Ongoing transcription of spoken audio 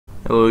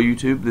Hello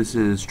YouTube, this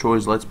is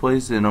Troy's Let's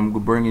Plays, and I'm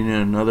bringing in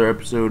another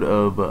episode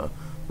of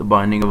The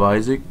Binding of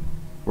Isaac,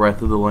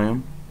 Wrath of the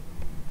Lamb.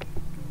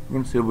 We're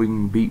going to see if we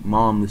can beat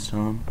Mom this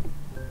time.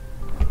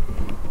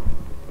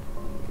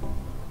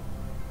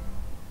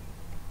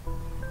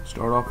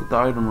 Start off with the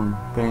item room.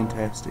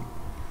 Fantastic.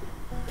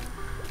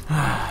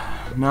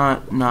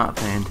 Not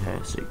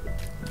fantastic.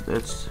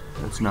 That's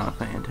not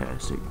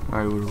fantastic.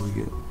 Alright, what do we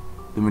get?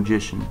 The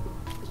Magician.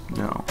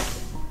 No.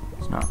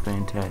 It's not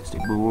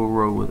fantastic, but we'll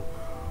roll with it.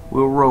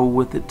 We'll roll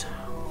with it.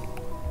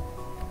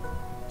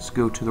 Let's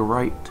go to the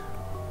right.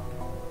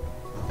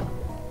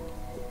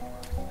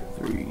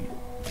 3.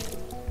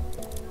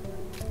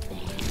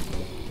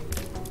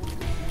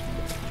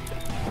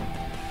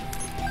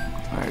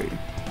 Alright.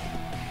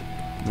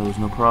 Those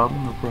no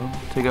problem, no problem.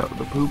 Take out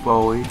the poop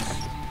always.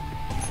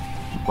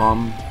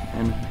 Bomb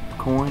and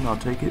coin, I'll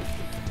take it.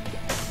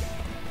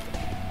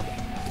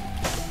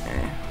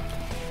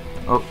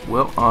 Oh,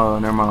 well,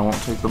 never mind, I won't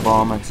take the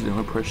bomb. I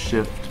accidentally pressed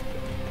shift.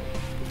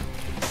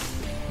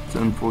 It's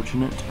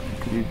unfortunate.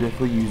 Could you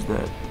definitely use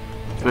that,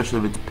 especially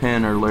if it's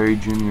Penn or Larry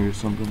Jr. or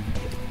something.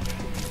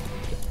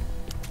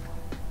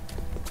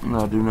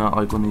 I do not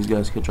like when these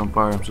guys catch on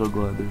fire. I'm so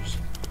glad there's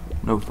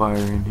no fire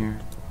in here.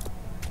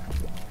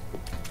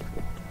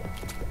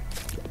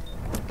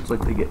 It's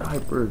like they get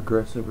hyper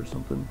aggressive or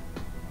something.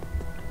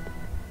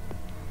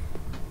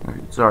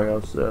 Alright, sorry, I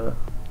was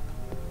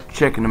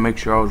checking to make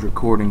sure I was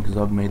recording because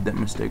I've made that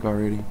mistake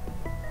already.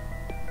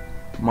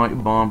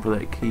 Might bomb for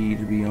that key,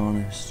 to be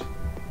honest.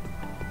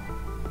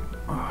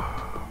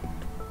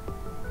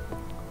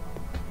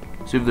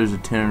 See if there's a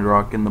tinted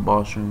rock in the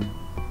boss room.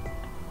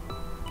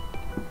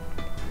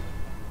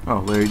 Oh,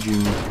 Larry Jr.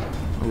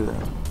 Look at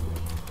that.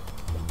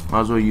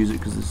 Might as well use it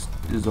because this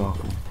is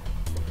awful.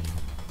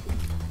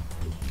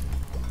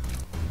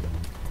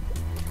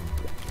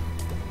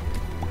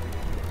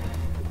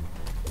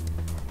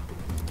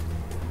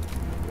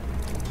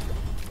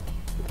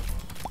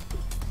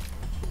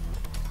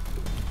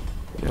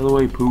 Get out of the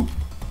way, poop.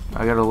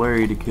 I got a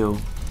Larry to kill.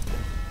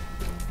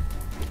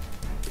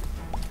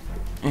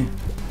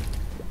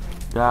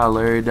 Die,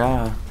 Larry,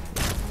 die.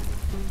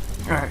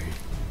 Alright.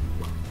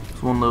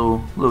 Just one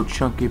little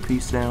chunky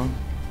piece down.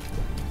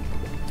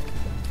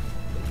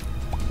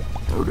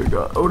 Oh dear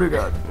God, oh dear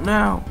God.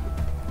 Now.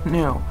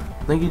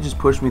 I think he just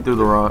pushed me through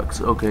the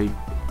rocks. Okay.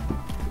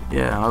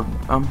 Yeah,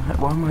 I'm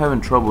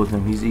having trouble with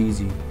him. He's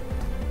easy.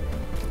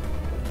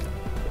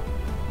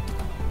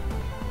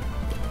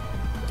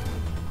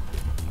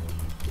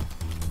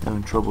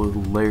 Having trouble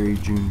with Larry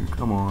Jr.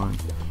 Come on.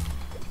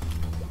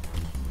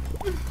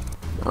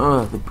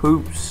 The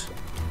poops.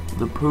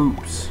 The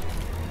poops.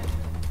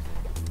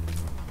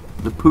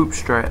 The poop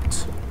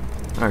strats.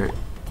 Alright.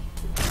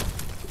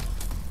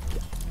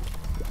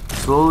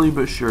 Slowly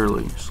but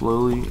surely.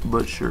 Slowly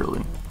but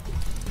surely.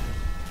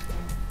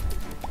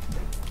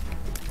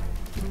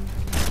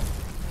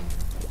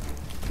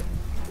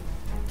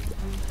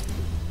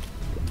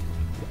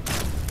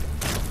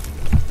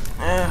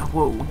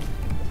 Whoa.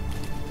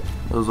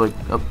 That was like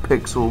a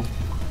pixel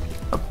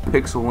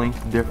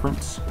length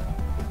difference.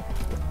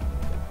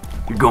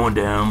 You're going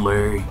down,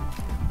 Larry.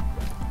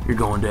 You're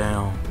going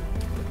down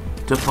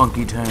to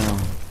Funky Town.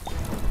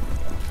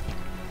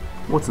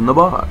 What's in the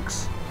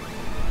box?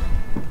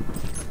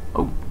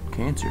 Oh,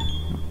 cancer.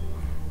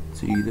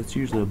 See, that's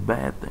usually a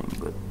bad thing,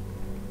 but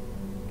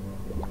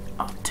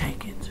I'll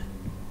take it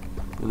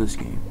for this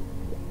game.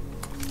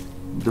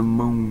 The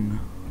moon.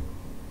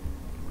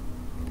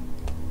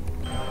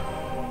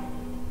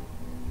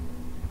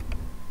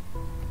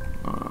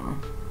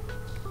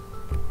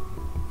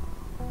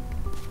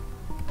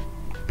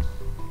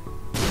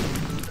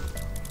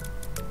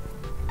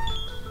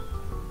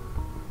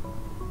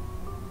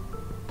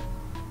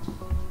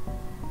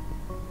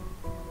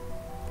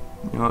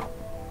 You know what?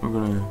 We're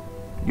gonna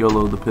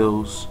YOLO the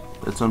pills.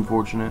 That's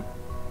unfortunate.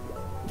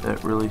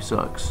 That really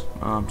sucks.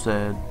 I'm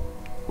sad.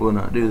 We'll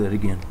not do that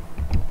again.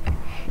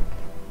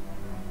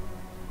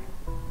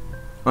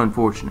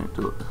 Unfortunate.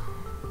 Alright,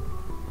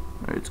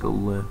 let's go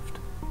left.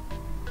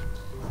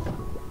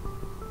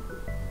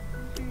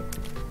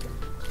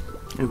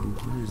 Ew,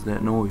 what is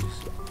that noise?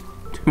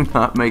 Do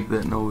not make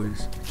that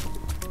noise.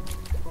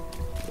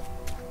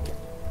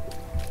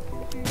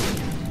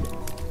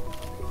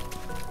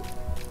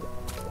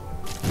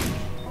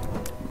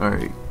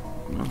 Alright,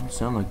 no, it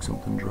sounded like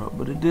something dropped,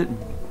 but it didn't.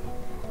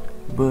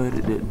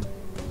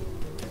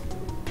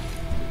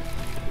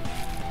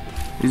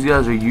 These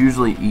guys are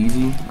usually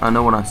easy. I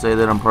know when I say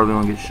that I'm probably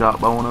going to get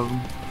shot by one of them,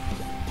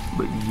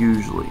 but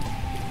usually.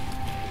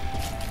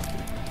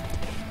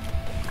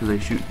 Because they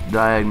shoot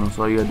diagonal,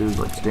 so all you gotta do is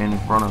like stand in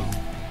front of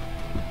them.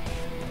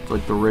 It's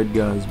like the red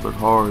guys, but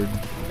hard.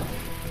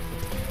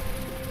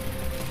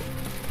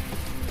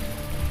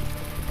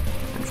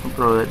 I'm just going to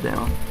throw that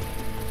down.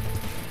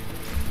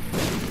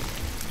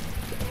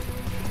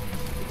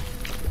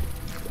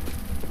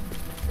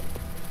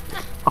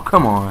 Oh,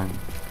 come on.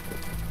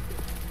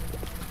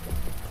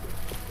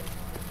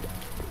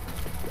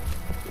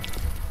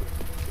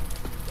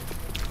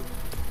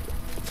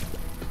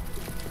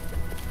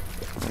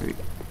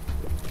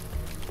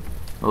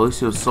 Well, at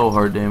least it was soul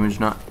heart damage,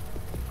 not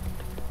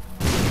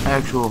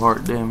actual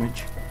heart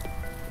damage.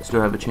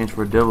 Still have a chance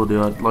for a devil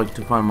deal. I'd like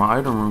to find my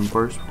item room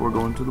first before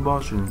going to the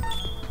boss room.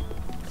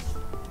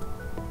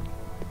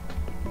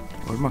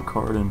 Where'd my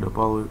card end up?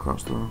 All the way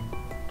across the room.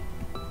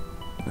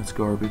 That's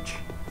garbage.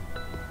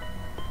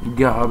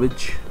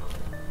 Garbage.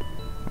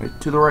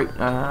 Right to the right.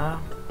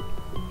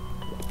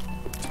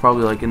 It's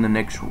probably like in the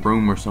next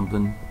room or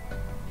something.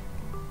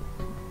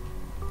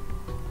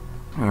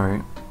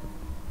 Alright.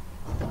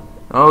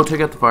 Oh,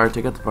 take out the fire,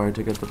 take out the fire,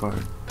 take out the fire.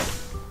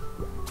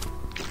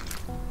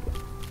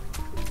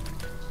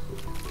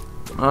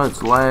 Oh,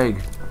 it's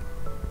lag.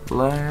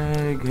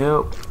 Lag,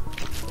 help.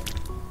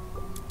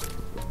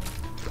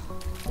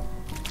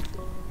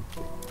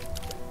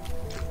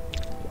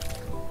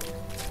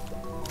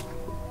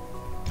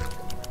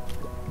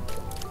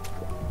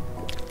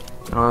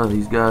 Oh,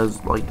 these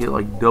guys like get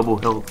like double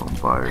health on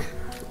fire.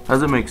 How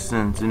does it make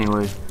sense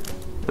anyway?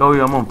 Oh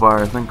yeah, I'm on fire.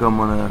 I think I'm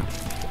gonna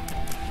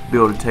be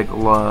able to take a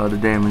lot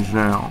of damage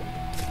now.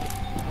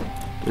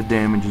 The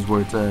damage is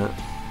where it's at.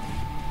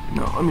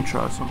 No, let me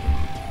try something.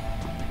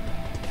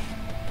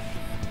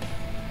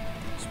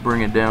 Let's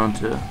bring it down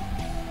to...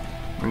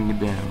 Bring it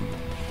down.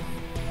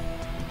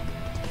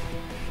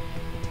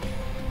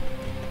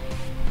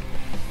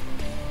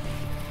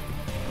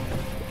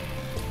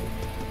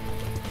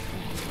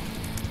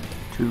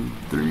 Two,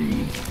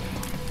 three.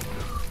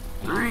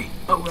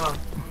 Oh god.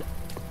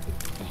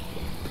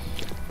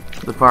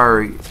 The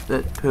fiery,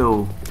 that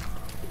pill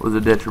was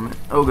a detriment.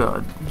 Oh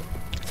god.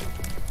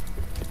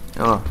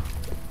 Oh.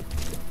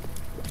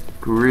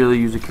 Could really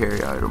use a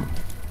carry item.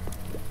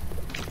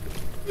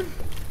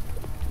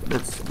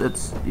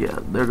 That's, yeah,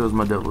 there goes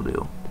my devil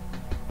deal.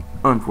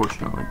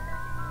 Unfortunately.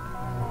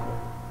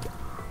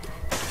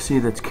 See,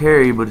 that's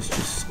carry, but it's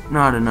just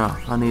not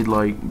enough. I need,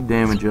 like,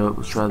 damage up.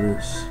 Let's try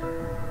this.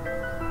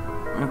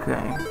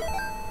 Okay.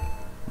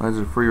 There's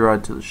a free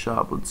ride to the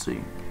shop. Let's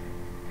see.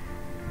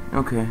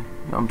 Okay,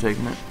 I'm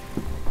taking it.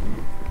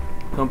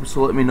 Compass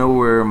will let me know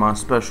where my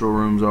special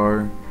rooms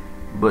are,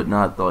 but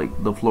not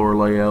like the floor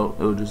layout.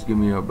 It'll just give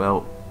me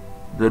about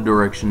the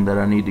direction that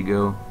I need to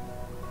go.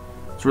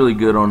 It's really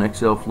good on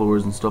XL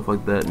floors and stuff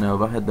like that. Now,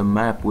 if I had the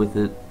map with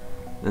it,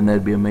 then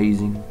that'd be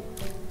amazing.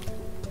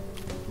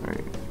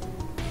 Alright.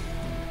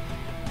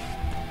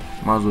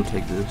 Might as well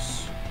take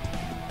this.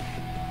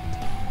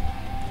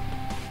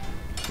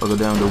 I'll go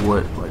down to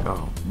what, like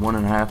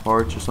 1.5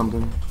 hearts or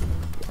something.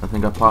 I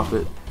think I pop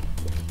it.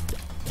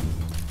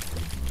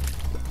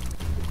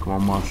 Come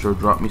on, monster,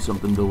 drop me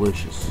something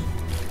delicious.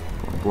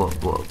 Blow up,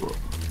 blow up, blow up.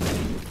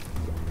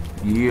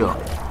 Yeah.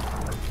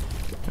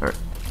 Alright.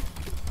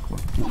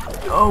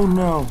 Oh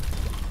no!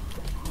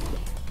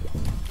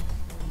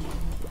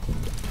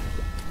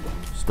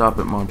 Stop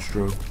it,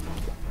 Monstro.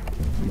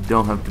 You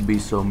don't have to be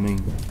so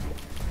mean.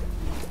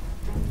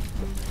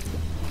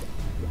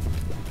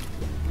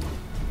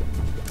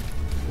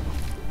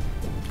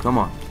 Come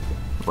on.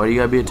 Why do you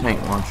gotta be a tank,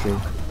 Monstro?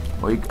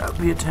 Why you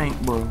gotta be a tank,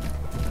 bro?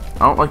 I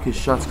don't like his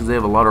shots because they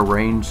have a lot of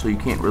range, so you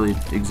can't really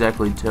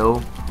exactly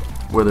tell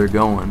where they're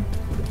going.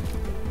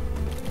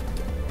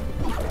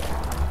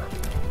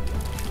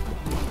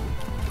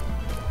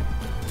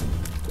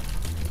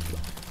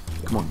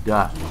 Come on,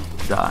 die.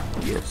 Die.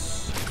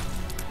 Yes.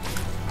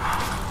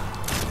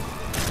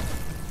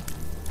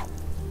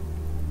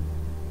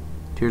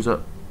 Tears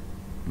up.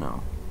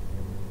 No.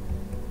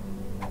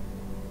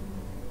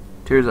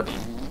 Tears up.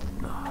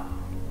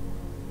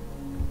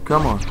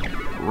 Come on.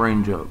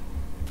 Range up.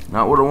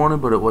 Not what I wanted,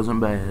 but it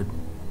wasn't bad.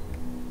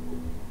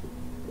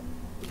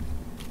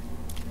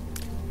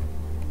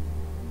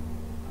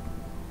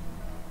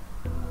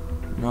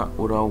 Not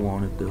what I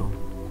wanted, though.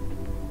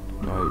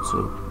 Alright,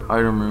 so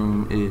item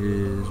room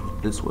is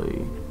this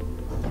way.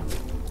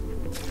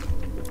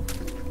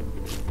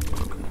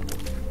 Okay.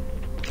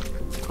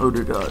 Oh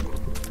dear God.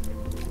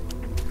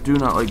 Do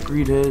not like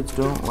greed heads.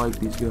 Don't like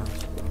these guys.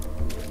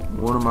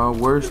 One of my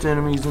worst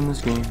enemies in this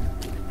game.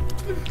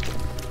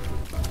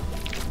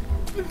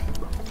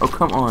 Oh,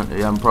 come on.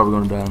 Yeah, I'm probably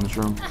going to die in this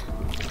room.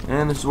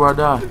 And this is where I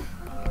die.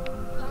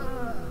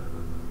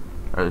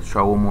 Alright, let's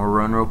try one more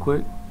run real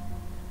quick.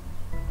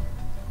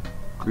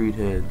 Greed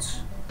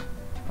heads.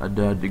 I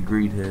died to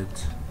greed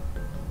heads.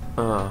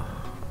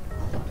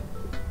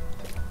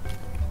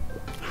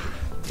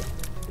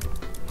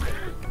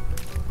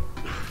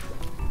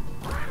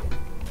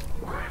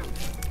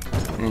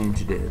 And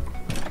you're dead.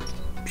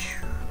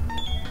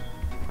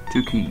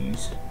 2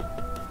 keys.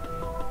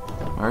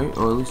 Alright,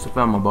 well at least I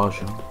found my boss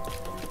room.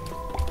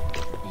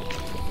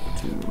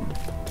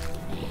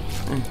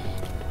 2.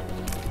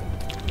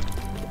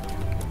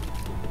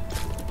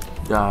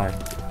 Die.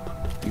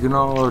 You can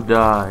all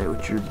die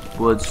with your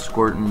blood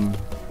squirting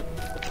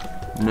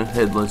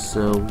headless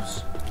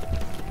selves.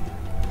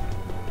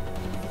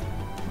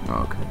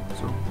 Okay,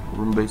 so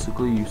we're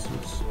basically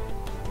useless.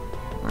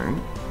 Alright.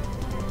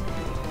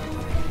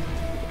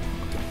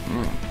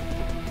 Yeah.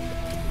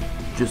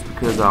 Just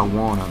because I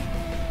wanna.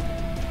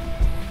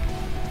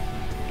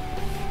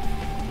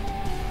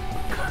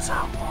 Because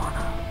I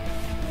wanna.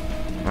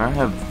 I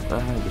have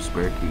a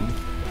spare key.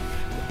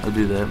 I'll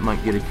do that.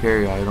 Might get a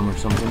carry item or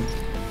something.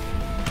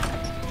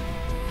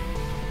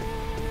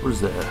 What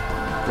is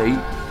that? Date?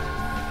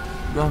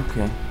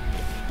 Okay.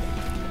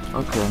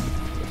 Okay.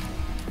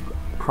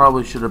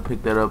 Probably should have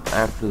picked that up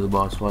after the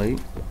boss fight.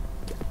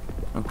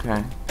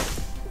 Okay.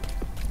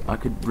 I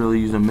could really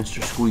use a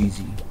Mr.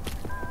 Squeezy.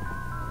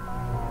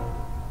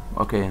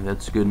 Okay,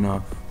 that's good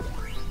enough.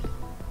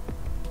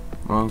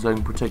 As long as I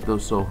can protect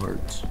those soul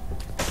hearts.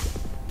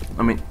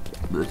 I mean,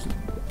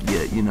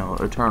 yeah, you know,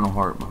 eternal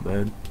heart, my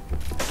bad.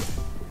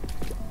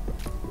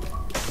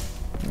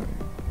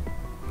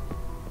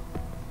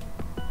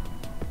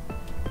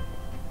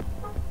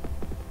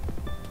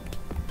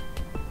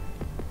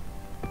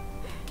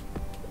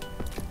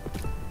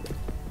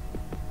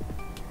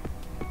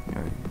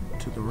 Alright,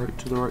 to the right,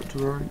 to the right, to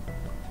the right.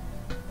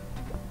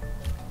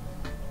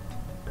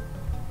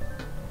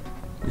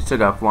 You still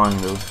got flying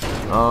though.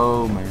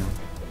 Oh man.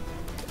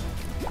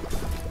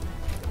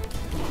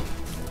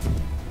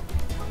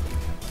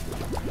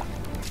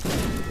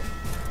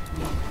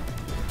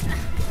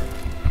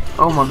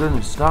 Oh my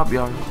goodness, stop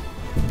y'all.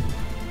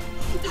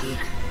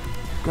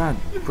 God,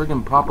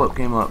 freaking pop-up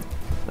came up.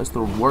 That's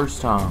the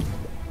worst time.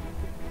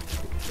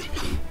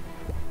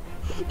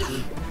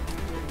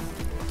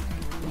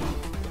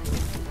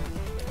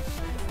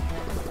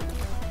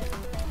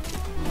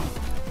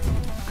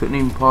 Couldn't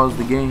even pause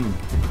the game.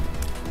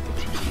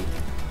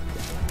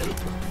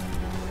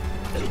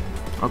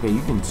 Okay,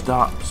 you can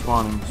stop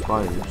spawning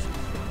spiders.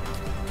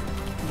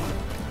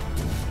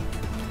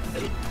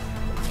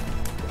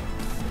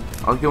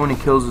 I like it when he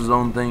kills his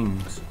own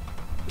things.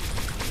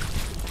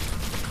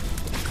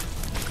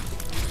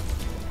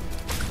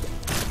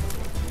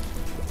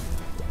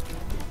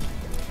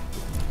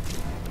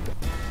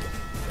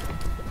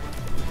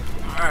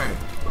 Alright.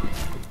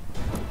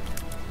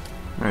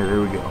 Alright,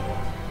 there we go.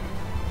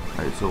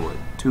 Alright, so what?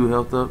 2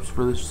 health ups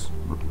for this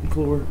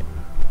floor.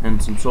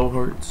 And some soul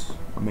hearts.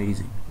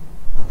 Amazing.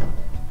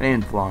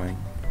 And flying.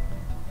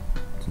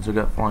 Since I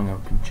got flying, I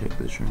can check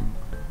this room.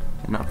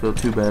 And not feel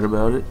too bad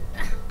about it.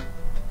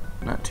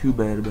 Not too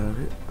bad about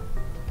it.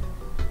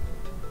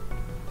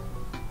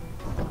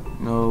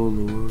 No,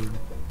 Lord.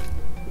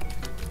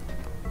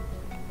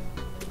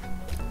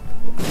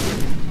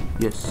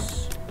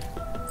 Yes.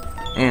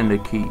 And a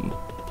key.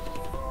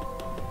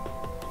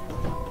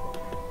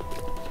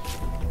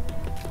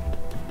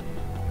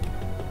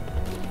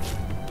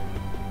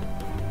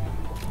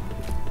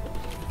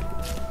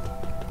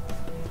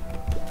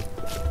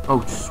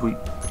 Oh, sweet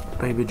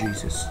baby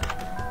Jesus.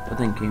 That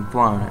thing came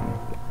flying at me.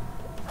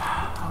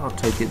 I'll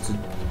take it to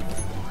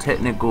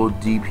technical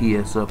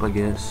DPS up, I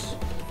guess.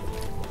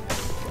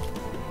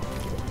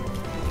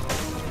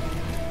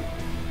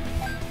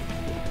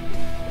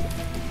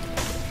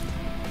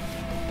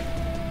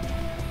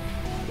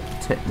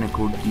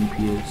 Technical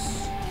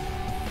DPS.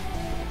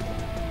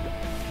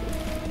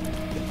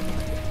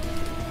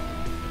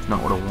 It's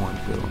not what I want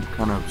though. I'm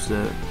kind of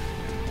upset.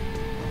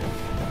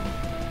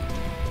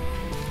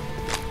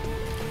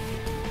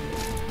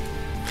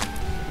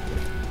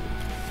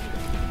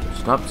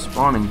 Stop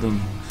spawning things.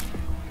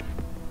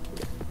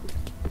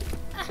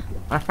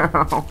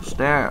 Ow,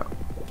 stab.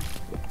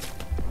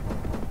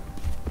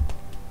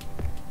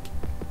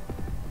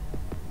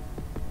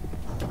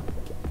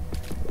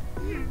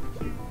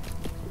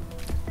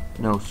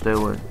 No, stay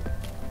away.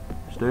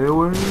 Stay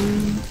away.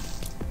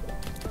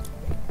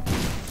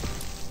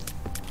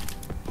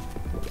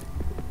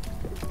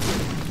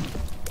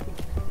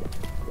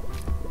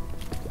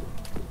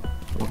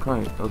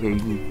 Okay, you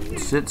can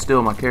sit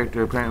still. My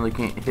character apparently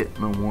can't hit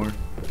no more.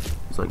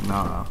 It's like,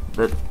 nah,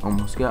 that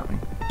almost got me.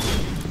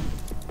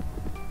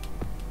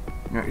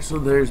 Alright, so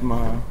there's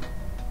my... I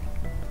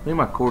think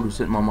my cord was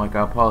hitting my mic.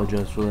 I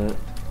apologize for that.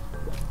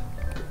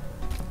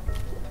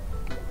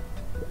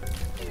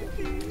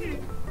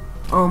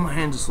 Oh, my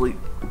hand's asleep.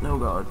 No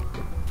God.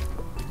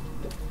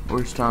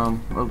 Worst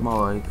time of my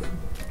life.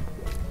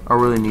 I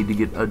really need to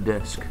get a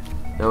desk.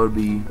 That would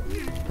be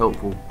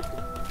helpful.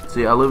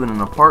 See, I live in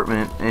an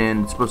apartment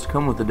and it's supposed to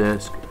come with a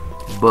desk,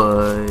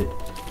 but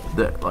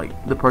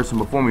the person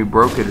before me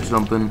broke it or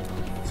something,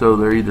 so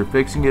they're either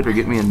fixing it or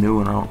get me a new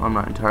one. I'm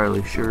not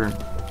entirely sure.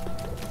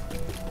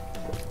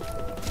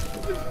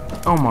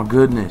 Oh my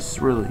goodness,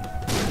 really?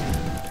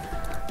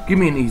 Give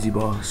me an easy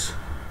boss.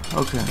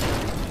 Okay.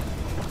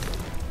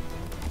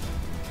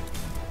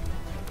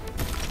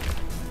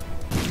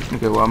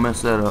 Okay, well I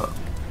messed that up.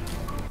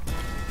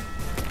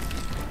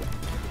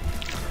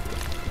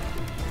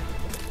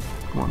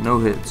 Come on, no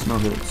hits, no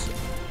hits.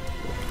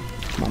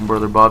 Come on,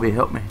 brother Bobby,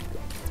 help me.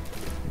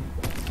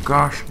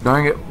 Gosh,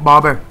 dang it,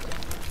 Bobby.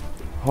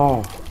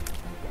 Oh.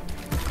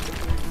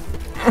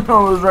 I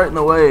was right in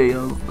the way.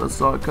 I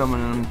saw it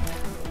coming and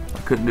I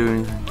couldn't do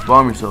anything.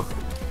 Bomb yourself.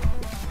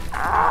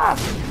 Ah.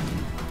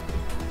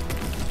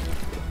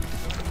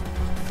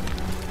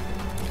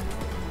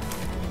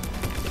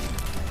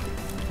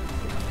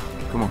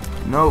 Come on.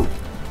 No.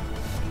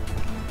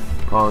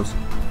 Pause.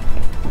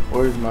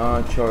 Where's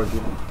my charger?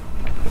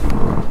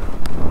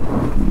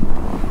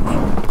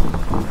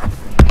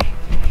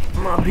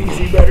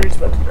 PC battery's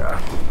about to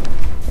die.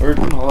 Or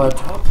my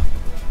laptop.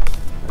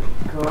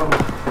 Go.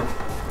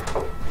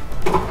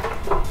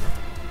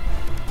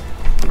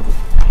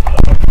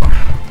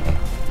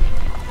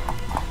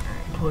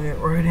 Plug it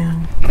right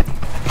in.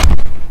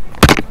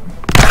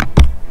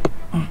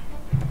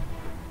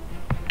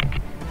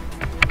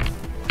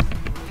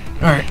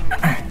 Alright.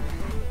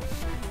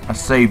 I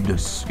saved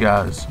us,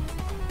 guys.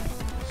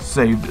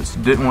 Saved us.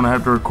 Didn't want to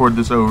have to record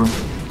this over.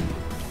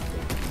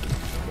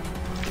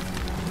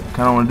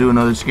 Kind of want to do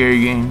another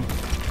scary game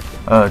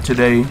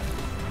today.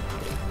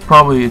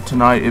 Probably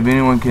tonight, if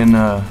anyone can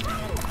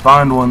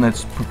find one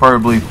that's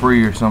preferably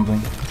free or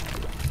something.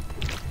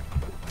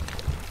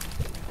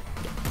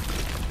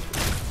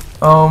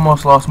 Oh,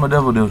 almost lost my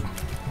devil dude.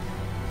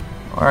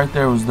 Right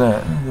there was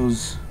that. It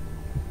was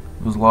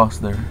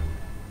lost there.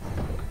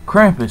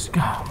 Krampus,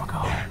 God, oh my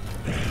God.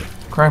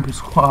 Krampus,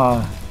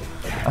 why?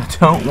 I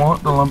don't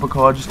want the lump of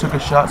coal. I just took a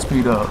shot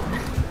speed up.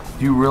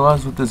 Do you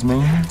realize what this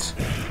means?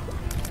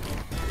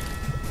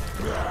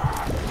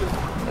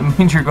 It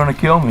means you're gonna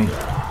kill me.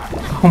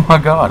 Oh my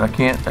God, I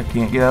can't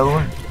get out of the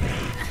way.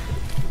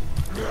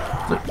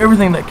 So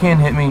everything that can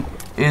hit me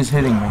is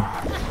hitting me.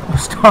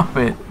 Stop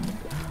it.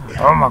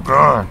 Oh my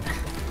God.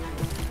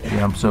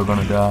 Yeah, I'm so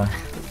gonna die.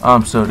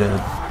 I'm so dead.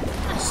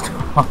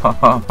 Stop.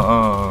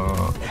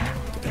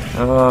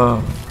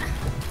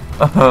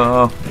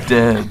 I'm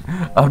dead.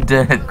 I'm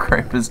dead.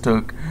 Krampus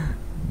took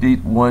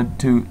 1,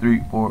 2,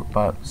 3, 4,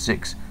 5,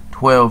 6,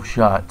 12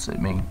 shots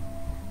at me.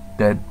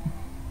 Dead.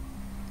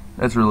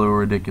 That's really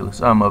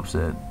ridiculous. I'm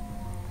upset.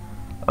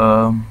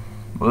 Well,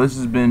 this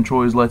has been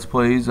Troy's Let's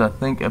Plays. I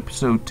think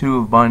episode 2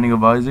 of Binding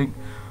of Isaac.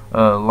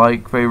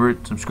 Like,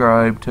 favorite,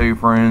 subscribe, tell your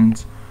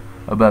friends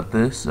about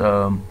this.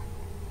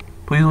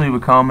 Please leave a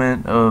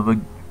comment of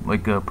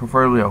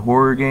preferably a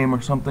horror game or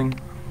something.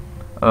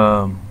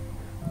 Alright,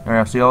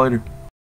 I'll see y'all later.